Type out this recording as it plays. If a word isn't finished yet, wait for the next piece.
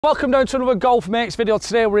Welcome down to another Golf Mates video.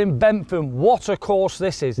 Today we're in Bentham. What a course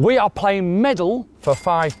this is. We are playing middle for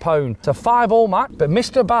 £5. It's a 5-hole match, but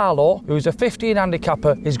Mr. Barlow, who's a 15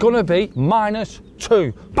 handicapper, is going to be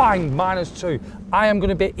 -2. Bang, -2. I am going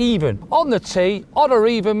to be even. On the tee, odd or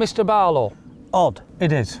even, Mr. Barlow? Odd.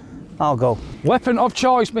 It is. I'll go. Weapon of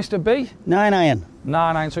choice, Mr. B? 9 iron.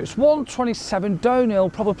 9 iron. So it's 127 downhill,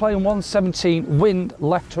 probably playing 117, wind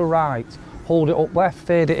left to right. Hold it up left,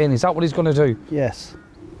 fade it in. Is that what he's going to do? Yes.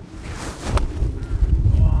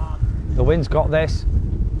 The wind's got this.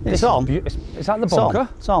 It's on. Is that the bunker?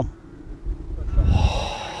 It's on.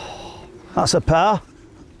 That's a par.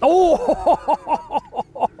 Oh!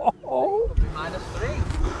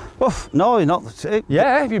 -3. Oof, no, not the 2.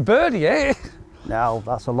 Yeah, if you birdie it. No,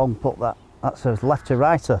 that's a long putt, that. That's a left to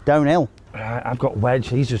righter, downhill. Right, I've got wedge.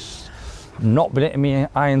 He's just not been hitting me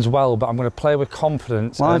irons well, but I'm going to play with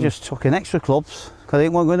confidence. Well, I just took in extra clubs because I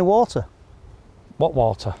didn't want to go in the water. What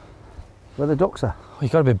water? Where the ducks are.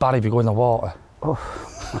 You've got to be bad if you go in the water. Oh.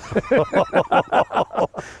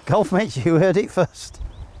 Golf Mates, you heard it first.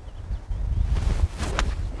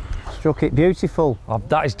 Struck it beautiful. Oh,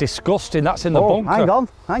 that is disgusting. That's in the bunker.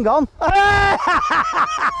 Hang on.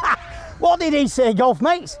 What did he say, Golf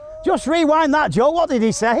Mates? Just rewind that, Joe. What did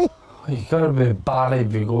he say? You've got to be bad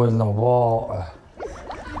if you go in the water.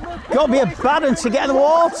 Got to be a bad one to get in the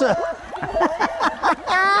water.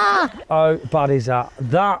 How bad is that?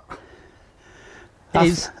 That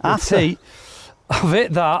is the tee. I've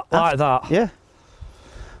hit that like that. Yeah.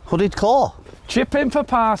 Hooded claw. Chip in for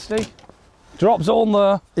Parsty. Drop zone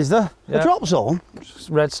there. Is there a drop zone? Just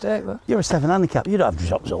red stake there. You're a 7 handicap. You don't have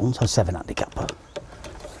drop zones. I'm a 7 handicapper.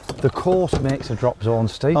 The course makes a drop zone,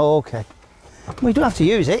 Steve. Oh, okay. We don't have to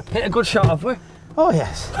use it. Hit a good shot, have we? Oh,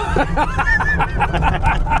 yes.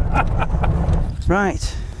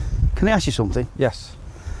 Right. Can I ask you something? Yes.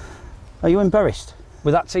 Are you embarrassed?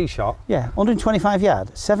 With that tee shot? Yeah, 125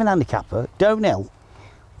 yard, 7 handicapper, downhill.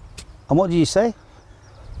 And what did you say?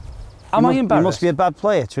 Am I embarrassed? You must be a bad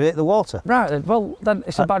player to hit the water. Right, then, well, then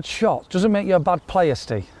it's a bad shot. Doesn't make you a bad player,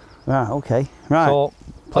 Steve. Right, okay. Right. So,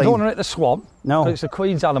 I don't want to hit the swan. No. It's a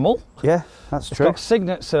Queen's animal. Yeah, that's true. It's got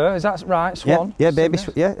signature, is that right, swan? Yeah, baby,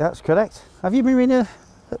 yeah, that's correct. Have you been in a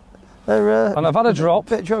and I've had a drop.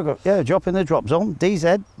 Yeah, a drop in the drop zone.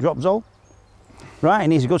 DZ, drop zone. Right,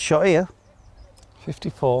 and he's a good shot here.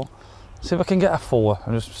 54. See if I can get a 4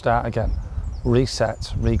 and just start again.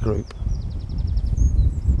 Reset, regroup.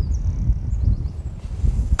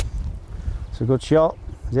 It's a good shot.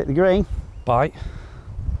 Is it the green? Bite.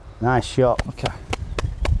 Nice shot. Okay.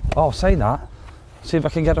 Oh, saying that, see if I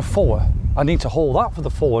can get a 4. I need to hold that for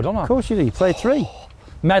the 4, don't I? Of course you do. You play 3.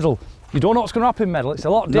 Medal. You don't know what's going to happen, medal. It's a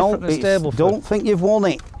lot different than Stableford. Don't think you've won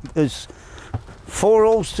it. There's 4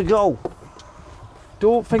 holes to go.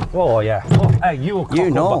 Don't think. Oh yeah. Oh, hey, you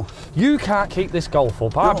know. You can't keep this golf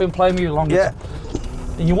up. I've been playing with you longer. Yeah.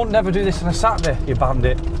 And you wouldn't never do this on a Saturday, you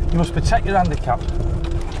bandit. You must protect your handicap.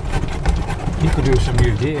 You could do some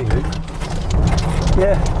new gear, you.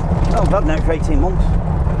 Yeah. I've had now for 18 months.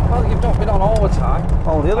 Well, you've not been on all the time.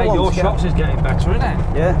 Oh, the other ones. Your shots is getting better, isn't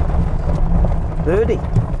it? Yeah. Birdie.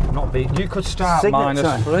 Not beat. You could start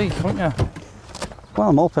 -3, couldn't you? Well,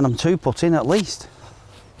 I'm hoping I'm 2-putting at least.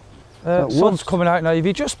 Sun's coming out now. If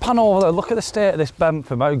you just pan over there, look at the state of this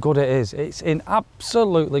Bentham, how good it is. It's in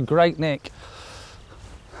absolutely great nick.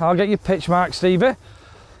 I'll get your pitch mark, Stevie.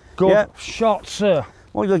 Good shot, sir.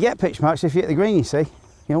 Well, you'll get pitch marks if you hit the green, you see.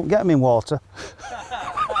 You don't get them in water.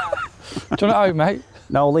 Do you want it out, mate?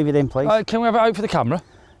 No, leave it in, please. Can we have it out for the camera?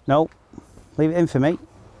 No, leave it in for me.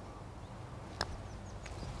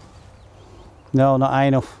 No, not high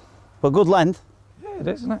enough. But good length. Yeah, it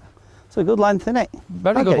is, isn't it? It's a good length, isn't it?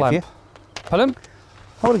 Very good length. Pardon?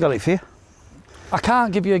 I would have got it for you. I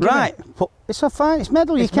can't give you a gimme. Right, but it's a fine, it's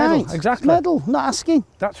medal, you can't. Medal, exactly. It's medal, not asking.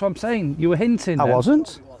 That's what I'm saying. You were hinting. I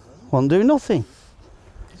wasn't. Won't do nothing.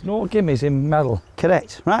 There's no gimmies in medal.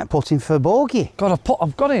 Correct. Right, putting for bogey. God,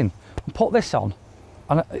 I've got in and put this on,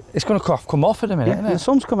 and it's going to come off in a minute, Yeah, isn't and it? the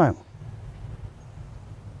sun's come out.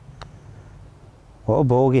 What a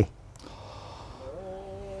bogey.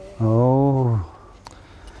 Oh.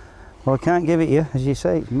 Well, I can't give it you, as you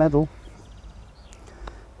say, it's medal.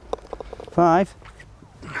 5.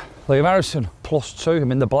 Liam Harrison, +2.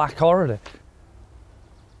 I'm in the black already.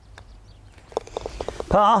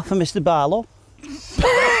 Par for Mr. Barlow.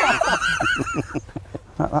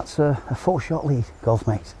 That's a 4-shot lead, Golf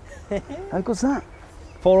Mates. How good's that?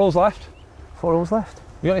 4 holes left. 4 holes left.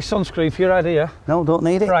 You got any sunscreen for your head here? No, don't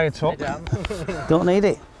need it. Fry it up. Don't need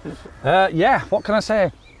it. Yeah, what can I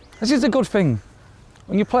say? This is the good thing.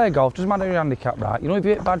 When you play golf, doesn't matter your handicap, right? You know, if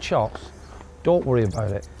you hit bad shots, don't worry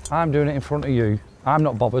about it. I'm doing it in front of you. I'm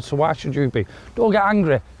not bothered, so why should you be? Don't get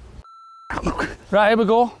angry. Right, here we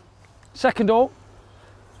go. Second hole.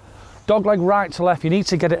 Dog leg right to left. You need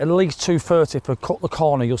to get it at least 230 for cut the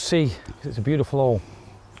corner. You'll see it's a beautiful hole.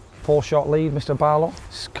 4-shot lead, Mr. Barlow.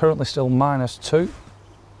 It's currently still -2.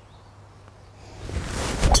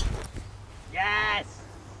 Yes!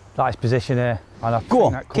 That's position here. And I Go think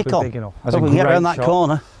on, that could kick be on. big enough. So we can get around that shot.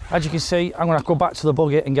 corner. As you can see, I'm going to have to go back to the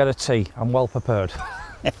buggy and get a tee. I'm well prepared.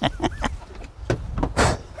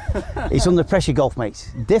 He's under pressure, golf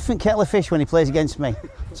mates. Different kettle of fish when he plays against me.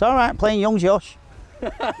 It's all right playing young Josh.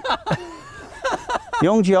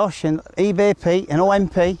 Young Josh and eBay Pete and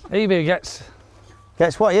OMP. eBay gets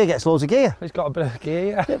what? He gets loads of gear. He's got a bit of gear,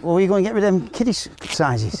 yeah. Yeah, well, we're going to get rid of them kiddie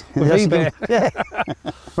sizes. With eBay. Yeah.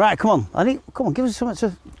 Right, come on. Come on, give us something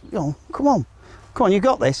to, you know, come on. Come on, you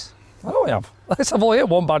got this. I know we have. Let's have only hit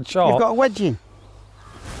one bad shot. You've got a wedge in.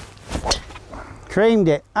 Creamed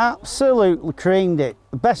it. Absolutely creamed it.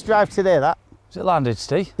 The best drive today, that. Is it landed,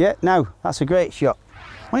 Steve? Yeah, no, that's a great shot.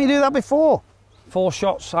 Why didn't you do that before? 4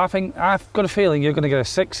 shots. I think I've got a feeling you're going to get a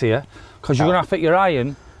 6 here because you're going to have to hit your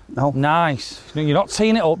iron. No. Nice. You're not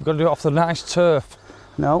teeing it up. You've got to do it off the nice turf.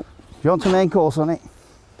 No. Do you want a main course on it?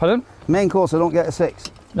 Pardon? Main course, I don't get a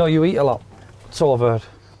 6. No, you eat a lot. That's all I've heard.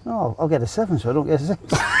 Oh, I'll get a 7, so I don't get a 6.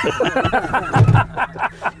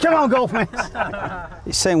 Come on, golf mates.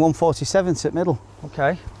 It's saying 147 at middle.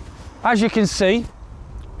 Okay. As you can see,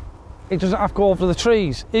 it doesn't have to go over the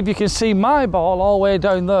trees. If you can see my ball all the way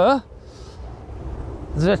down there,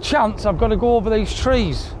 there's a chance I've got to go over these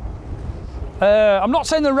trees. I'm not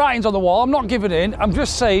saying the writing's on the wall, I'm not giving in, I'm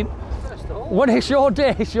just saying when it's your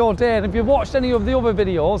day, it's your day. And if you've watched any of the other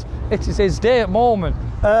videos, it is his day at the moment.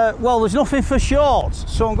 Well, there's nothing for shorts,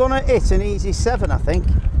 so I'm going to hit an easy 7, I think.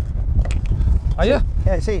 Are you?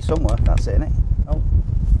 Yeah, it's here somewhere, that's it, isn't it? Oh.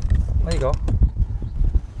 There you go.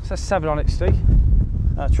 It says 7 on it, Steve.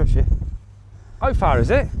 I trust you. How far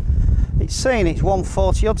is it? It's saying it's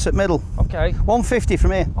 140 odds at middle. Okay. 150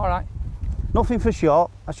 from here. All right. Nothing for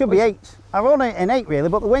short. I should be 8. I run an 8 really,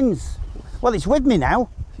 but the wind's, well, it's with me now.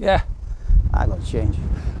 Yeah. I've got to change.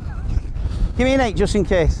 Give me an 8 just in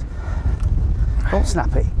case. Don't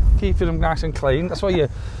snap it. Keeping them nice and clean. That's why you...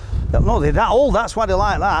 No, they're that old, that's why they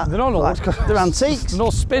like that. They're not old. Like, they're antiques. There's no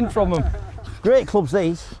spin from them. Great clubs,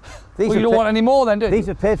 these. Well, you don't want any more then, do you? These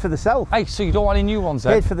are paid for themselves. Hey, so you don't want any new ones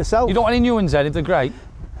then? Paid for themselves. You don't want any new ones then, if they're great?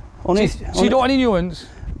 So you don't want any new ones?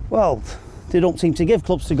 Well, they don't seem to give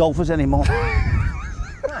clubs to golfers anymore.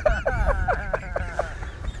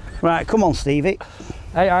 Right, come on, Stevie.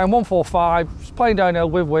 Hey, I'm 145. It's playing downhill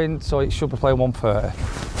with wind, so it should be playing 130.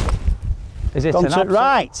 Is it an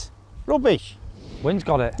right? Rubbish. Wind's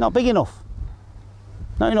got it. Not big enough.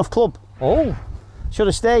 Not enough club. Oh. Should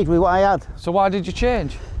have stayed with what I had. So why did you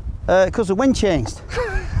change? Because the wind changed.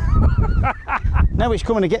 Now it's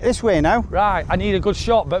coming to get this way now. Right, I need a good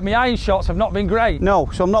shot, but my iron shots have not been great. No,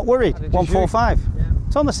 so I'm not worried. 145. Yeah.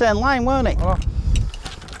 It's on the same line, weren't it? Oh.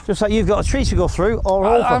 Just like you've got a tree to go through or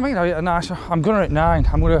over. I mean, I'm going to hit 9.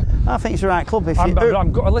 I think it's the right club. I'm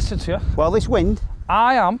going to listen to you. Well, this wind.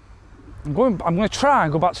 I'm going to try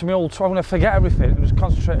and go back to my old. I'm going to forget everything and just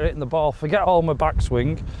concentrate on hitting the ball. Forget all my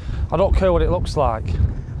backswing. I don't care what it looks like.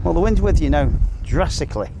 Well, the wind's with you now,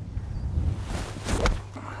 drastically.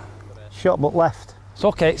 Shot but left. It's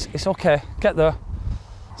okay. It's okay. Get there.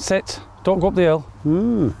 Sit. Don't go up the hill.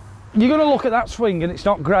 You're going to look at that swing and it's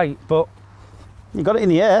not great, but you got it in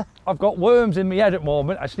the air. I've got worms in my head at the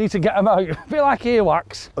moment. I just need to get them out. I feel like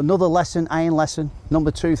earwax. Another lesson, iron lesson,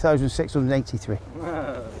 number 2683.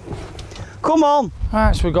 Come on.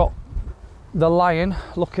 Right, so we've got the lion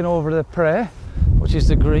looking over the prey, which is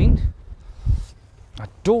the green. I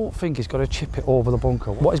don't think he's got to chip it over the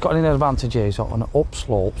bunker. What he's got an advantage here is on an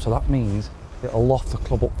upslope, so that means it'll loft the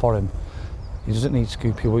club up for him. He doesn't need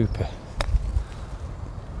scoopy whoopy.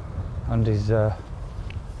 And he's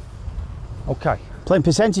okay. Playing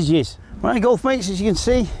percentages. Right, golf mates, as you can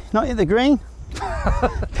see, not hit the green.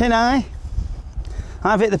 Pin high.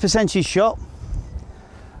 I've hit the percentage shot.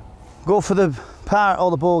 Go for the par or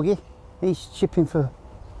the bogey. He's chipping for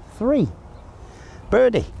 3.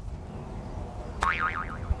 Birdie.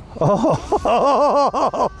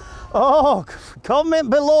 Oh, comment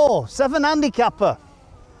below. 7 handicapper.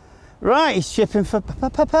 Right, he's chipping for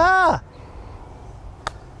par.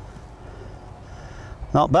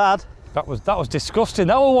 Not bad. That was disgusting.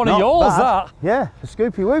 That was one of yours, that. Yeah, a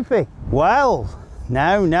scoopy whoopy. Well,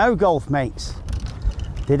 now, golf mates.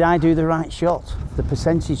 Did I do the right shot? The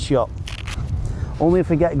percentage shot. Only if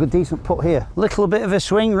we get a good decent putt here. Little bit of a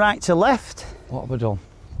swing right to left. What have we done?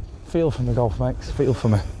 Feel for me, golf mates. Feel for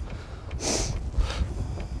me.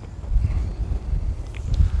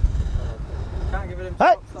 Can't give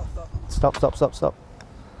Stop, stop, stop, stop.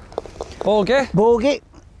 Bogey. Bogey.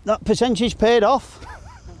 That percentage paid off.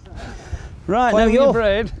 Right,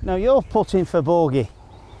 now you're putting for bogey.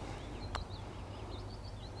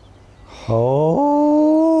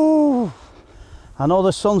 Oh, I know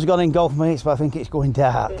the sun's gone in golf mates, but I think it's going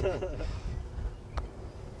dark.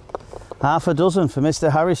 Half a dozen for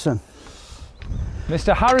Mr. Harrison.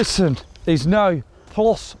 Mr. Harrison is now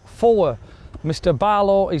 +4. Mr.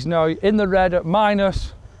 Barlow is now in the red at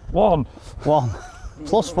 -1. 1.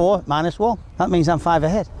 +4, -1. That means I'm 5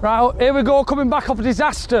 ahead. Right, here we go, coming back off a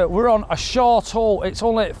disaster. We're on a short hole. It's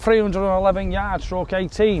only 311 yards, stroke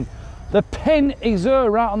 18. The pin is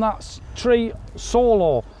there, right on that tree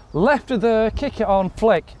solo. Left of there, kick it on,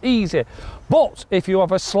 flick, easy. But if you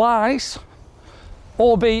have a slice,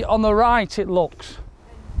 or be on the right, it looks.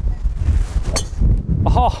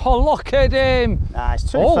 Oh, look at him. Nah,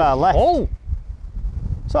 it's too far left. Oh.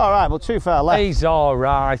 It's all right, but too far left. He's all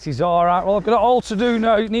right, he's all right. Well, I've got it all to do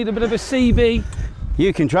now. Need a bit of a CB.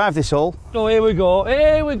 You can drive this hole. Oh, here we go,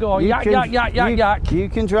 here we go. Yak, yak, yak, yak, yak. You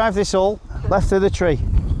can drive this hole, left of the tree.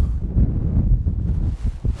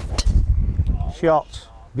 Shot.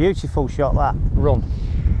 Beautiful shot, that. Run.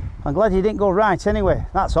 I'm glad you didn't go right anyway.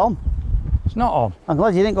 That's on. It's not on. I'm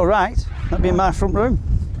glad you didn't go right. That'd be in my front room.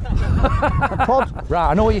 Pod. Right,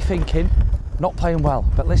 I know what you're thinking. Not playing well,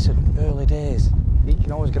 but listen, early days. You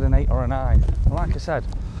can always get an 8 or a 9. And like I said,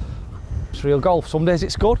 it's real golf. Some days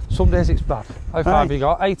it's good, some days it's bad. How far have you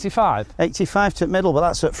got? 85? 85 to middle, but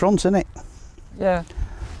that's at front, isn't it? Yeah.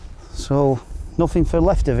 So, nothing for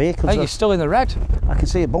left of here. Hey, you're still in the red. I can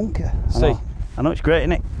see a bunker. See? I know it's great,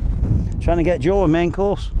 isn't it? Trying to get Joe a main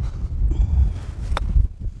course.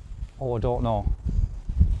 Oh, I don't know.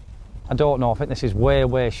 I don't know. I think this is way,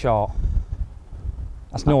 way short.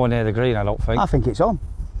 That's nowhere near the green, I don't think. I think it's on.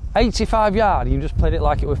 85 yard, you just played it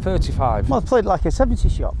like it was 35. Well, I played it like a 70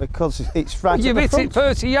 shot because it's right at the You've hit front. it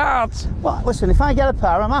 30 yards. Well, listen, if I get a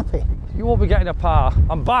par, I'm happy. You won't be getting a par.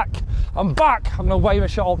 I'm back. I'm back. I'm going to wave a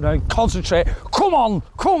shot up now and concentrate. Come on,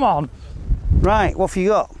 come on. Right, what have you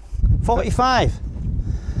got? 45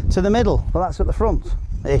 to the middle. Well, that's at the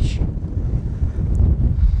front-ish.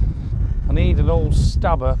 I need an old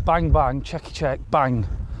stabber. Bang, bang, checky, check, bang.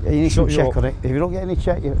 Yeah, you need some Shut you check up. on it. If you don't get any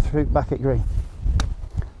check, you're through back at green.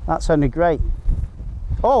 That sounded great.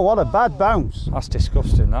 Oh, what a bad bounce. That's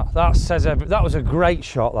disgusting, that. That says everything. That was a great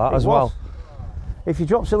shot, that, as well. If you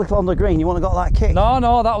dropped a little on the green, you wouldn't have got that kick. No,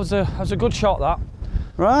 no, that was a good shot, that.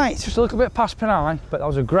 Right. Just a little bit past pin eye, but that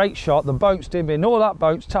was a great shot. The bounce did me. No, that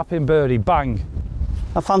bounce, tapping birdie, bang.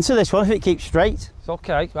 I fancy this one if it keeps straight. It's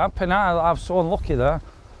okay. That pin eye, I was so unlucky there.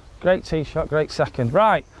 Great tee shot, great second.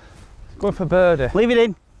 Right, going for birdie. Leave it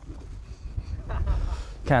in.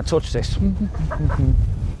 Can't touch this.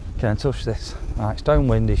 Can't touch this. Right, it's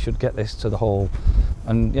downwind, he should get this to the hole.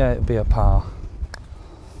 And yeah, it'd be a par.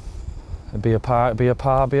 It'd be a par, it'd be a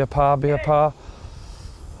par, be a par, be a par.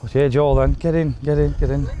 Okay, Joel then, get in, get in,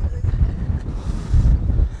 get in.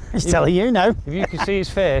 He's telling you now. If you can see his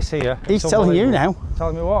face here. He's telling you now.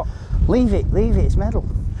 Telling me what? Leave it, it's medal.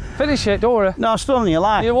 Finish it, don't worry. No, I'm still on your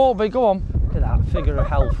life. You won't be, go on. Look at that figure of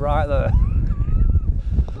health right there.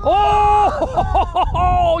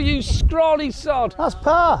 Oh, you scrawny sod. That's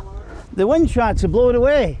par. The wind tried to blow it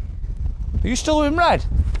away. Are you still in red?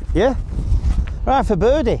 Yeah. Right for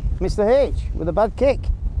birdie, Mr. H, with a bad kick.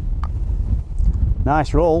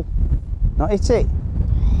 Nice roll. Not hit it.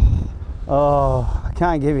 Oh, I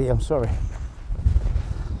can't give it, I'm sorry.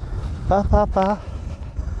 Pa, pa, pa.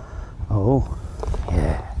 Oh,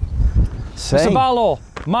 yeah. Same. Mr. Barlow,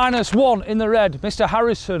 -1 in the red. Mr.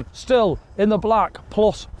 Harrison still in the black,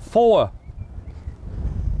 +4.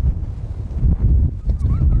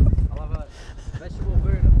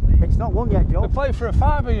 It's not won yet, Joe. We played for a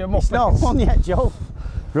fiver, you muffins. It's not won yet, Joe.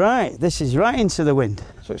 Right, this is right into the wind.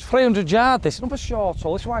 So it's 300 yard this, another short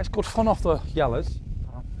hole. This is why it's good fun off the yellows.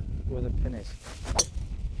 Where the pin is.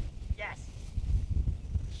 Yes.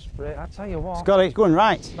 Straight, I tell you what. It's got it, it's going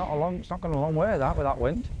right. It's not going a long way that with that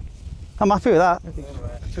wind. I'm happy with that.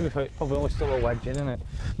 It's probably only still a wedge in, isn't it?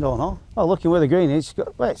 No. Oh, looking where the green is,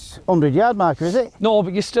 well, it's 100 yard marker, is it? No,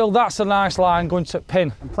 but you're still, that's a nice line going to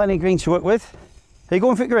pin. And plenty of green to work with. Are you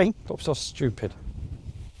going for green? Don't be so stupid.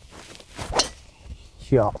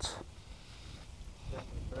 Shot.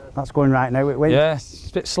 That's going right now, it went. Yeah, it's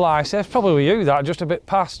a bit slicey. It's probably with you that, just a bit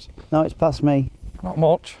past. No, it's past me. Not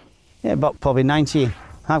much. Yeah, but probably 90.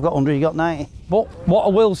 I've got 100, you got 90. But what I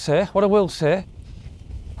will say,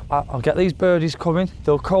 I'll get these birdies coming.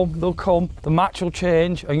 They'll come. The match will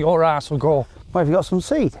change and your ass will go. Well, have you got some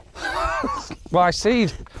seed? Why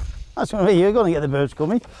seed? That's what I mean, you're going to get the birds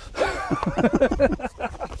coming.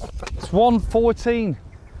 It's 114.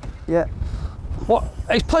 Yeah. What?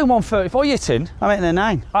 He's playing 134, you tin? I'm hitting a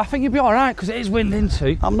 9. I think you'll be all right because it is wind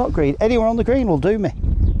into. I'm not green. Anywhere on the green will do me.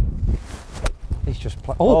 He's just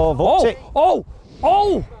playing. Oh,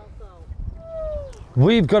 Oh!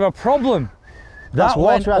 We've got a problem. That's That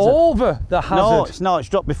went water hazard. over the hazard. No, it's not. It's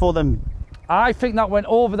dropped before them. I think that went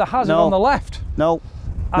over the hazard on the left. No.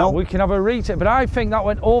 No. We can have a retake, but I think that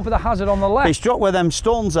went over the hazard on the left. It's dropped where them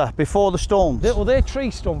stones are, before the stones. Well, they're tree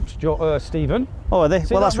stumps, Stephen. Oh, are they?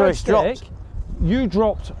 See, well, that's where it's stake, dropped. You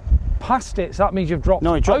dropped past it, so that means you've dropped.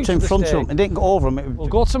 No, it dropped in front of stake. them. It didn't go over them. We'll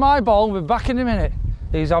go to my ball, we'll be back in a minute.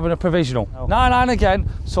 He's having a provisional. No. 9-9 again,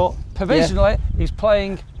 so provisionally he's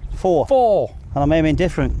playing 4. And I'm aiming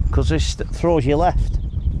different because this throws you left.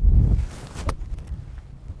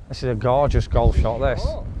 This is a gorgeous golf shot, this.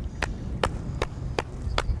 Oh.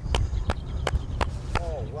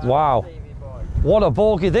 Wow. What a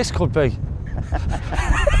bogey this could be.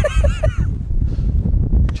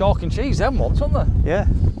 Chalk and cheese them once, aren't they? Yeah.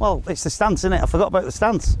 Well, it's the stance, innit? I forgot about the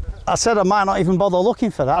stance. I said I might not even bother looking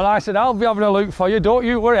for that. And I said, I'll be having a look for you, don't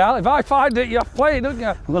you worry, Al. If I find it, you're playing, don't you?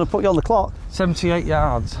 I'm going to put you on the clock. 78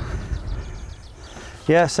 yards.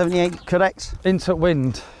 Yeah, 78, correct. Into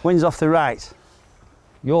wind. Wind's off the right.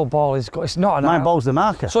 Your ball is, it's not an My out. ball's the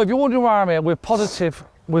marker. So if you're wondering why I'm here, we're positive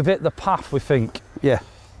we've hit the path, we think. Yeah.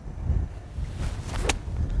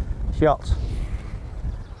 Shot.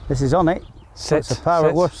 This is on it. So it's a par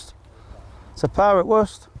at worst. It's a par at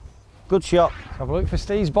worst. Good shot. Let's have a look for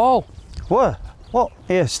Steve's ball. Where? What?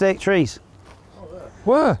 Here, stake trees.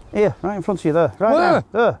 Where? Here, right in front of you there. Right Where? now.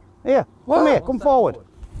 There. Here. Where? Come here. Come forward.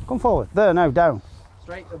 Come forward. There now, down.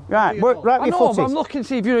 Right, work right I with know, your but foot I'm is. looking to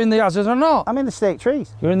see if you're in the hazard or not. I'm in the stake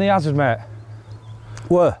trees. You're in the hazard, mate.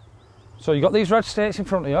 Where? So you've got these red stakes in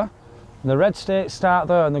front of you, and the red stakes start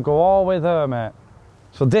there and they go all the way there, mate.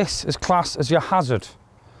 So this is classed as your hazard.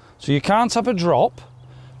 So you can't have a drop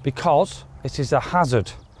because it is a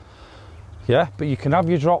hazard. Yeah, but you can have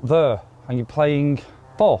your drop there and you're playing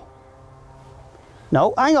 4.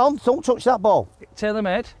 No, hang on. Don't touch that ball.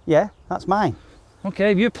 Tailor-made. Yeah, that's mine.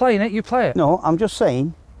 Okay, if you're playing it, you play it. No, I'm just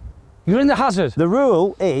saying. You're in the hazard. The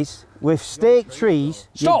rule is with stake trees,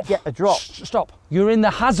 Stop. you get a drop. Stop. You're in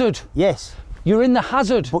the hazard. Yes, You're in the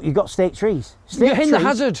hazard. but you've got stake trees. Stake You're in the trees-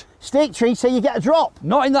 hazard. Stake trees say you get a drop.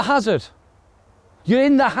 Not in the hazard. You're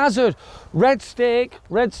in the hazard. Red stakes,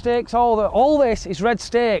 all this is red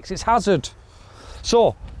stakes. It's hazard.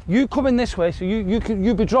 So you come in this way, so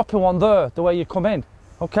you'll be dropping one there the way you come in.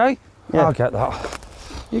 Okay? Yeah. I'll get that.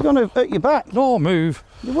 You're going to hurt your back. No move.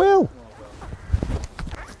 You will.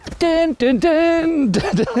 Dun, dun, dun,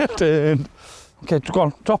 dun, dun, dun. Okay, go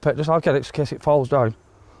on, drop it. I'll get it in case it falls down.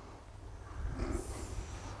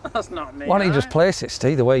 That's not me. Why don't you just place it,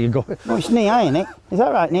 Steve, the way you go? No, it's knee high, isn't it? Is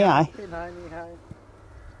that right, knee high?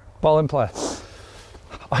 Ball in play.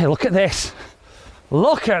 Oh, hey, look at this.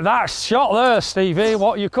 Look at that shot there, Stevie,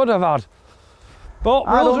 what you could have had. But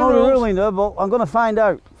I don't rules are know the rules. ruling though, but I'm going to find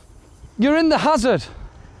out. You're in the hazard.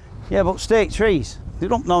 Yeah, but stake trees. They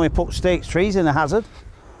don't normally put stake trees in a hazard.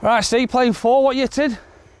 Right, Steve, playing 4, what you did?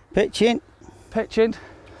 Pitching. Pitching.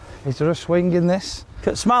 Is there a swing in this?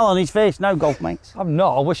 Got a smile on his face now, golf mates. I'm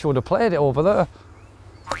not. I wish I would have played it over there.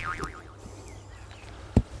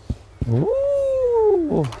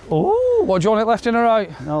 Ooh. Ooh. What do you want it left in or right?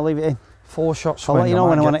 No, leave it in. 4 shots I'll swing. let you know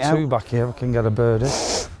when I want it out. 2 back here. I can get a birdie.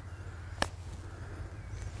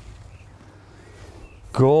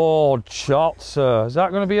 Good shot, sir. Is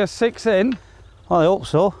that going to be a 6 in? Well, I hope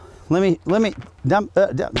so. Limited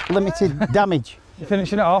damage. You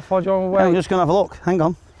finishing it off or do you want to wait? I'm just going to have a look. Hang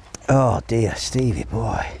on. Oh dear, Stevie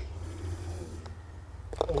boy.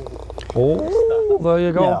 Oh, there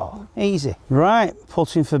you go. No, easy. Right,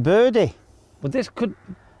 putting for birdie. Would this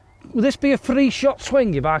be a 3-shot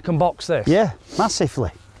swing if I can box this? Yeah,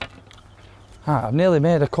 massively. Ah, I've nearly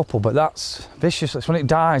made a couple, but that's vicious. It's when it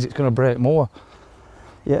dies, it's going to break more.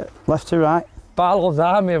 Yeah, left to right. Barlow's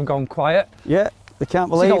army have gone quiet. Yeah, they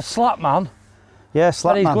can't He's believe. got slap man. Yeah,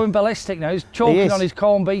 slap And he's man. going ballistic now. He's choking is. on his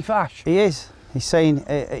corned beef ash. He is. He's saying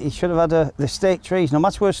he should have had the stake trees. No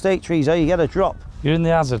matter where stake trees are, you get a drop. You're in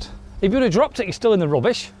the hazard. If you'd have dropped it, you're still in the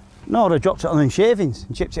rubbish. No, I'd have dropped it on them shavings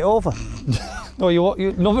and chipped it over. No, you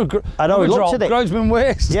another I'd already drop. looked at it. Groundsman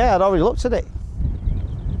waste. Yeah, I'd already looked at it.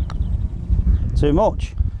 Too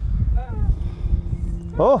much.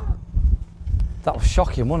 Oh, That was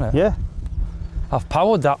shocking, wasn't it? yeah. I've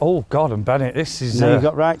powered that. Oh, God, and Bennett, this is... Now you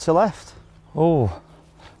got right to left. Oh.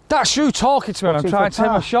 That's you talking to me and I'm What's in trying for to take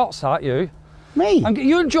my par? shots at you. Me?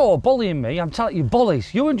 You and Joe are bullying me. I'm telling you,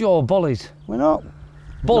 bullies. You and Joe are bullies. We're not.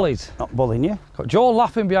 Bullies. Not bullying you. Got Joe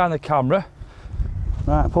laughing behind the camera.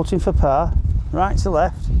 Right, putting for par. Right to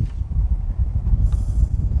left.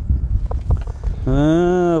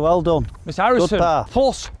 Well done. Mr. Harrison, Good par.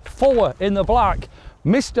 +4 in the black.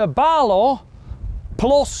 Mr. Barlow,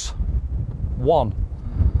 +1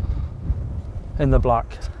 in the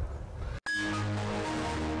black.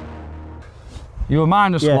 You were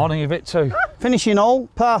 -1 and you've hit 2. Finishing hole,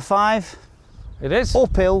 par 5. It is.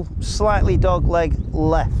 Uphill, slightly dog leg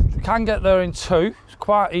left. You can get there in 2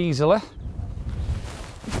 quite easily.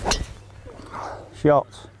 Shot.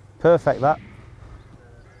 Perfect that.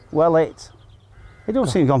 Well hit. It don't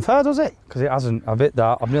seem gone far, does it? Because it hasn't. I've hit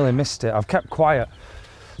that. I've nearly missed it. I've kept quiet.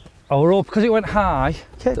 I were up because it went high.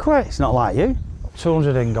 Kept quiet. It's not like you.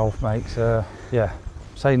 200 in golf, mate. So, yeah,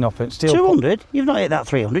 say nothing. Still 200? You've not hit that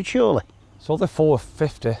 300, surely. It's only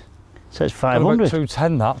 450. So it's 500.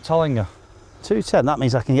 210 that, I'm telling you. 210, that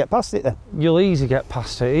means I can get past it then. You'll easily get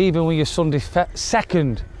past it, even with your Sunday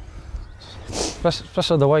second.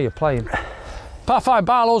 Especially the way you're playing. Par 5,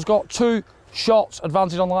 Barlow's got 2 shots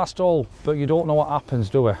advantage on the last hole, but you don't know what happens,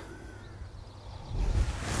 do we?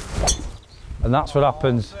 And that's what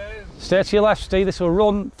happens. Stay to your left, Steve. This will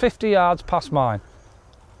run 50 yards past mine.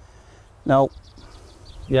 No.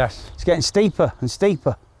 Yes. It's getting steeper and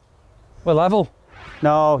steeper. We're level.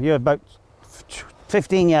 No, you're about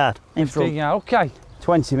 15 yard in 15 front. yard, okay.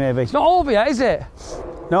 20 maybe. It's not over yet, is it?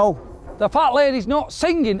 No. The fat lady's not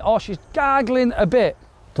singing, or she's gargling a bit.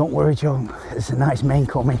 Don't worry, John. There's a nice main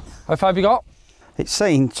coming. How far have you got? It's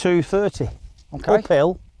saying 230. Okay.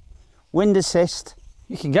 Uphill, wind assist.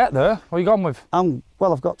 You can get there. What are you going with?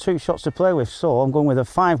 Well, I've got 2 shots to play with, so I'm going with a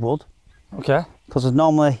 5 wood. Okay. Because I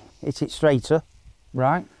normally hit it straighter,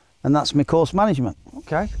 Right. and that's my course management.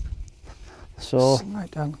 Okay. So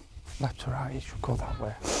Slide down left to right, it should go that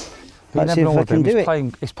way. let's see if I can do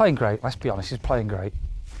it. He's playing great, let's be honest, he's playing great.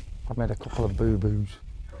 I've made a couple of boo-boos.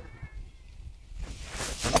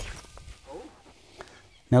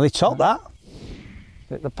 Nearly topped that.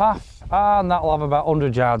 Hit the path, and that'll have about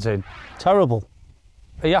 100 yards in. Terrible.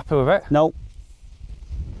 Are you happy with it? No.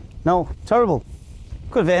 No, terrible.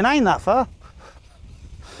 Could have hit a 9 that far.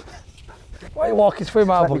 Why are you walking through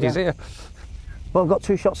my Let me buggies go. here? But I've got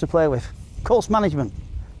 2 shots to play with. Course management.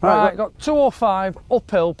 Right, got 205,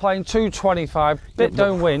 uphill, playing 225, bit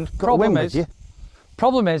downwind. Got a wind with you.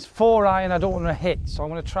 Problem is, 4 iron I don't want to hit, so I'm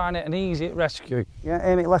going to try and hit an easy rescue. Yeah,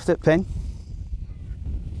 aim it left at pin.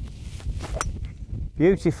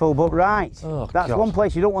 Beautiful, but right. Oh, That's God. one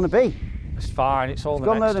place you don't want to be. It's fine, it's all It's the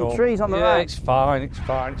gone next there, them door. trees on the yeah, right. it's fine, it's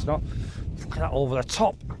fine, it's not. Look at that over the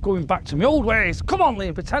top, going back to my old ways. Come on,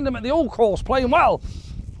 Liam, pretend I'm at the old course, playing well.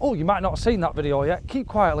 Oh, you might not have seen that video yet. Keep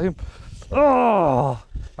quiet, Liam. Oh,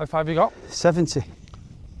 how far have you got? 70.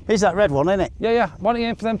 Here's that red one, isn't it? Yeah, why don't you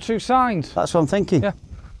aim for them 2 signs? That's what I'm thinking. Yeah.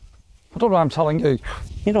 I don't know what I'm telling you.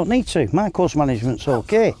 You don't need to. My course management's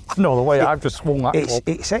okay. No, the way I've just swung that club.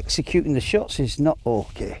 It's executing the shots is not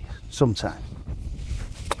okay sometimes.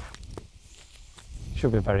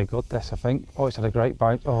 Should be very good, this, I think. Oh, it's had a great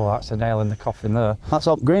bite. Oh, that's a nail in the coffin there. That's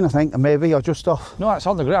up green, I think, and maybe or just off. No, it's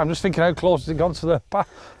on the ground. I'm just thinking how close has it gone to the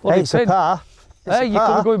Hey, it's a par. Hey, you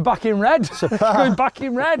could be going back in red. It's a par. Going back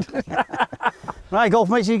in red. Right, golf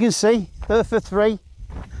mates, you can see, there for 3.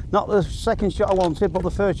 Not the second shot I wanted, but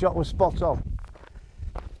the first shot was spot on.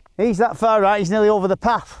 He's that far right, he's nearly over the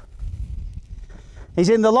path. He's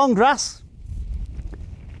in the long grass.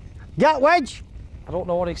 Gat wedge. I don't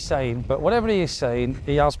know what he's saying, but whatever he is saying,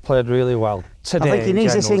 he has played really well today. I think he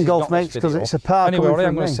needs this in golf, mate, mates, because it's a par. Anyway, what I'm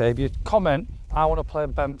coming going from to me. say, if you comment, I want to play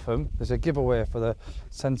Bentham, there's a giveaway for the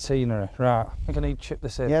centenary. Right, I think I need to chip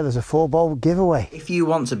this in. Yeah, there's a 4-ball giveaway. If you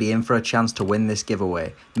want to be in for a chance to win this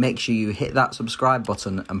giveaway, make sure you hit that subscribe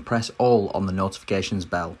button and press all on the notifications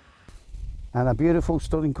bell. And a beautiful,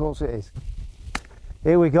 stunning course it is.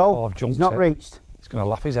 Here we go. Oh, I've jumped It's not it. reached. He's going to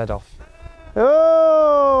laugh his head off.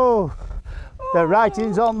 Oh! The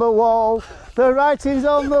writing's on the wall. The writing's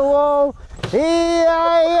on the wall.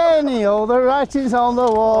 E-I-N-E-O, the writing's on the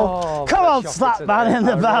wall. Oh, Come on, shocking slap today. man in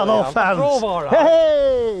the I really Barlow am. fans. Drove all right.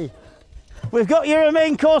 Hey! We've got your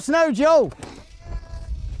main course now, Joe.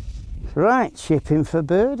 Right, chipping for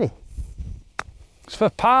birdie. It's for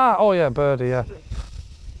par. Oh, yeah, birdie, yeah.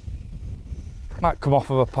 Might come off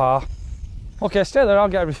of a par. Okay, stay there, I'll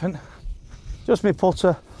get everything. Just me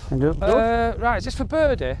putter. And good. Right, is this for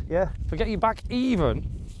birdie? Yeah, If we get you back even,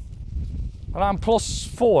 and I'm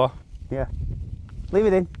 +4. yeah. Leave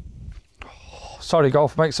it in. Sorry,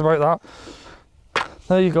 golf mates, about that.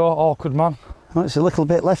 There you go, awkward man. Well, it's a little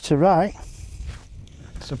bit left to right.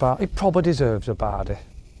 It's about. He probably deserves a birdie.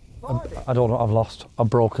 I don't know. I've lost a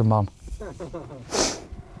broken man. Don't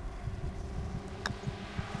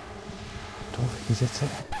think he's hit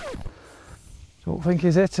it. Don't think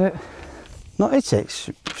he's hit it. Not hit it.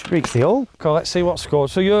 It's reached the hole. Okay, let's see what scored.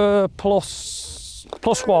 So you're +6.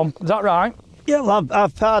 +1, is that right? Yeah, well,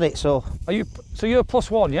 I've parred it, so. Are you? So you're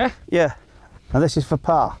 +1, yeah? Yeah. And this is for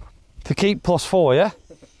par. To keep +4, yeah?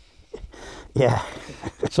 Yeah.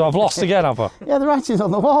 So I've lost again, have I? Yeah, the writing's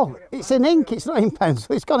on the wall. It's in ink, it's not in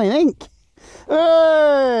pencil, it's gone in ink.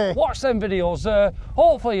 Hey! Watch them videos.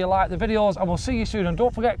 Hopefully you like the videos, and we'll see you soon. And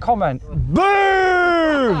don't forget, comment.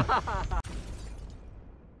 Boom!